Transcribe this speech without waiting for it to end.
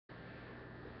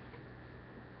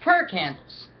prayer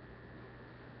candles.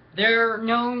 They're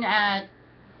known at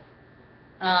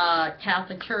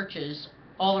Catholic churches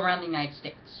all around the United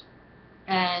States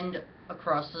and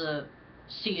across the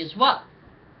sea as well.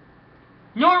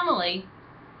 Normally,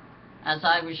 as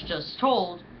I was just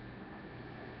told,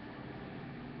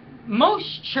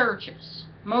 most churches,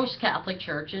 most Catholic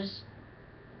churches,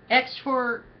 ask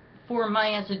for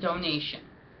money as a donation,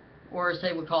 or as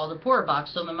they would call it, a poor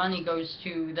box. So the money goes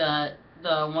to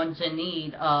the ones in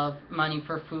need of money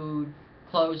for food,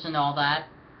 clothes, and all that,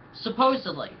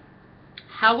 supposedly.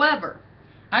 However,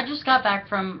 I just got back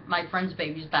from my friend's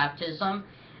baby's baptism,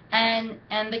 and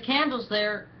the candles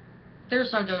there,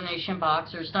 there's no donation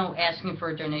box. There's no asking for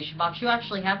a donation box. You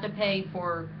actually have to pay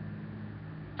for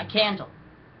a candle.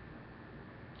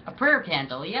 A prayer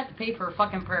candle. You have to pay for a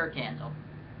fucking prayer candle.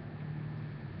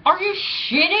 Are you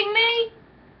shitting me?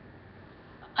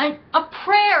 A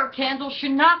prayer candle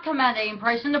should not come at any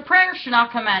price, and the prayer should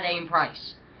not come at any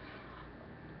price.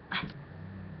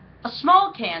 A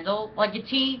small candle, like a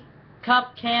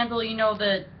teacup candle, you know,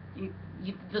 the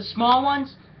small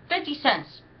ones, 50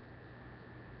 cents.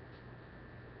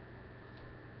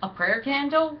 A prayer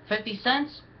candle, 50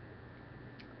 cents.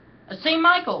 A St.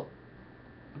 Michael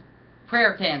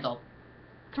prayer candle,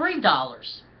 $3.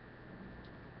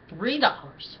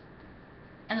 $3.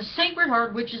 And the Sacred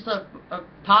Heart, which is a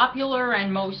popular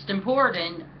and most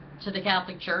important to the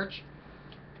Catholic Church,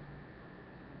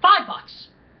 $5.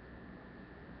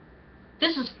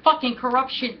 This is fucking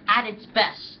corruption at its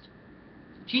best.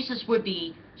 Jesus would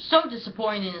be so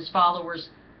disappointed in his followers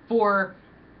for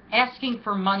asking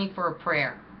for money for a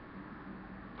prayer.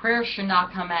 Prayer should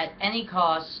not come at any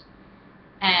cost,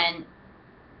 and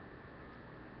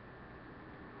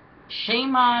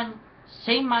shame on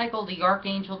St. Michael the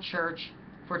Archangel Church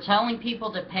for telling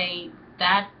people to pay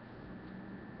that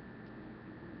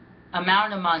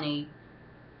amount of money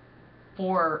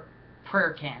for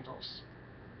prayer candles.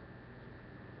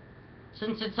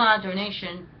 Since it's not a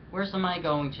donation, where's the money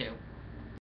going to?